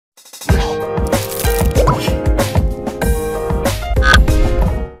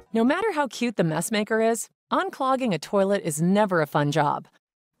No matter how cute the mess maker is, unclogging a toilet is never a fun job.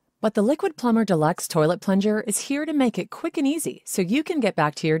 But the Liquid Plumr Deluxe Toilet Plunger is here to make it quick and easy so you can get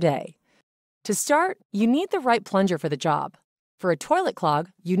back to your day. To start, you need the right plunger for the job. For a toilet clog,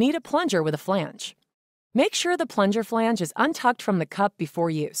 you need a plunger with a flange. Make sure the plunger flange is untucked from the cup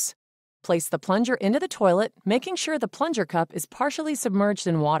before use. Place the plunger into the toilet, making sure the plunger cup is partially submerged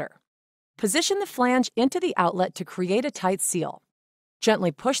in water. Position the flange into the outlet to create a tight seal.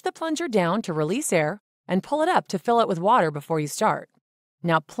 Gently push the plunger down to release air and pull it up to fill it with water before you start.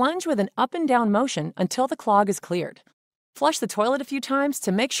 Now plunge with an up and down motion until the clog is cleared. Flush the toilet a few times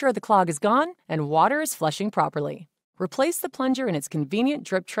to make sure the clog is gone and water is flushing properly. Replace the plunger in its convenient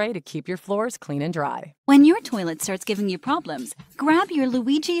drip tray to keep your floors clean and dry. When your toilet starts giving you problems, grab your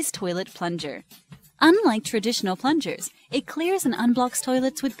Luigi's Toilet Plunger. Unlike traditional plungers, it clears and unblocks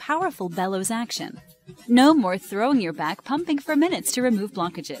toilets with powerful bellows action. No more throwing your back pumping for minutes to remove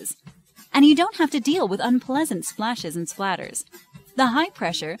blockages. And you don't have to deal with unpleasant splashes and splatters. The high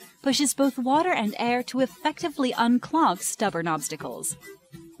pressure pushes both water and air to effectively unclog stubborn obstacles.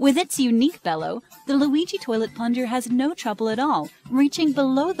 With its unique bellow, the Luigi Toilet Plunger has no trouble at all reaching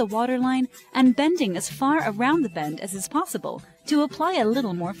below the waterline and bending as far around the bend as is possible to apply a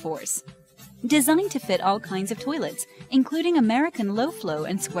little more force. Designed to fit all kinds of toilets, including American low-flow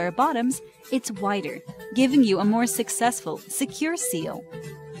and square bottoms, it's wider, giving you a more successful, secure seal.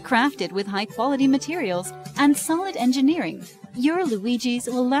 Crafted with high-quality materials and solid engineering, your Luigi's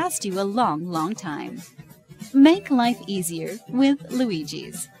will last you a long, long time. Make life easier with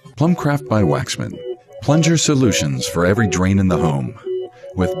Luigi's. PlumbCraft by Waxman. Plunger solutions for every drain in the home.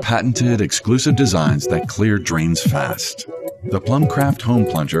 With patented exclusive designs that clear drains fast. The PlumbCraft Home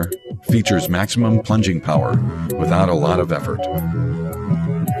Plunger features maximum plunging power without a lot of effort.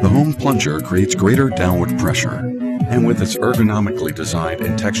 The Home Plunger creates greater downward pressure, and with its ergonomically designed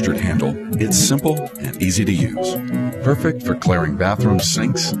and textured handle, it's simple and easy to use. Perfect for clearing bathroom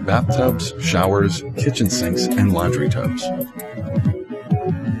sinks, bathtubs, showers, kitchen sinks, and laundry tubs.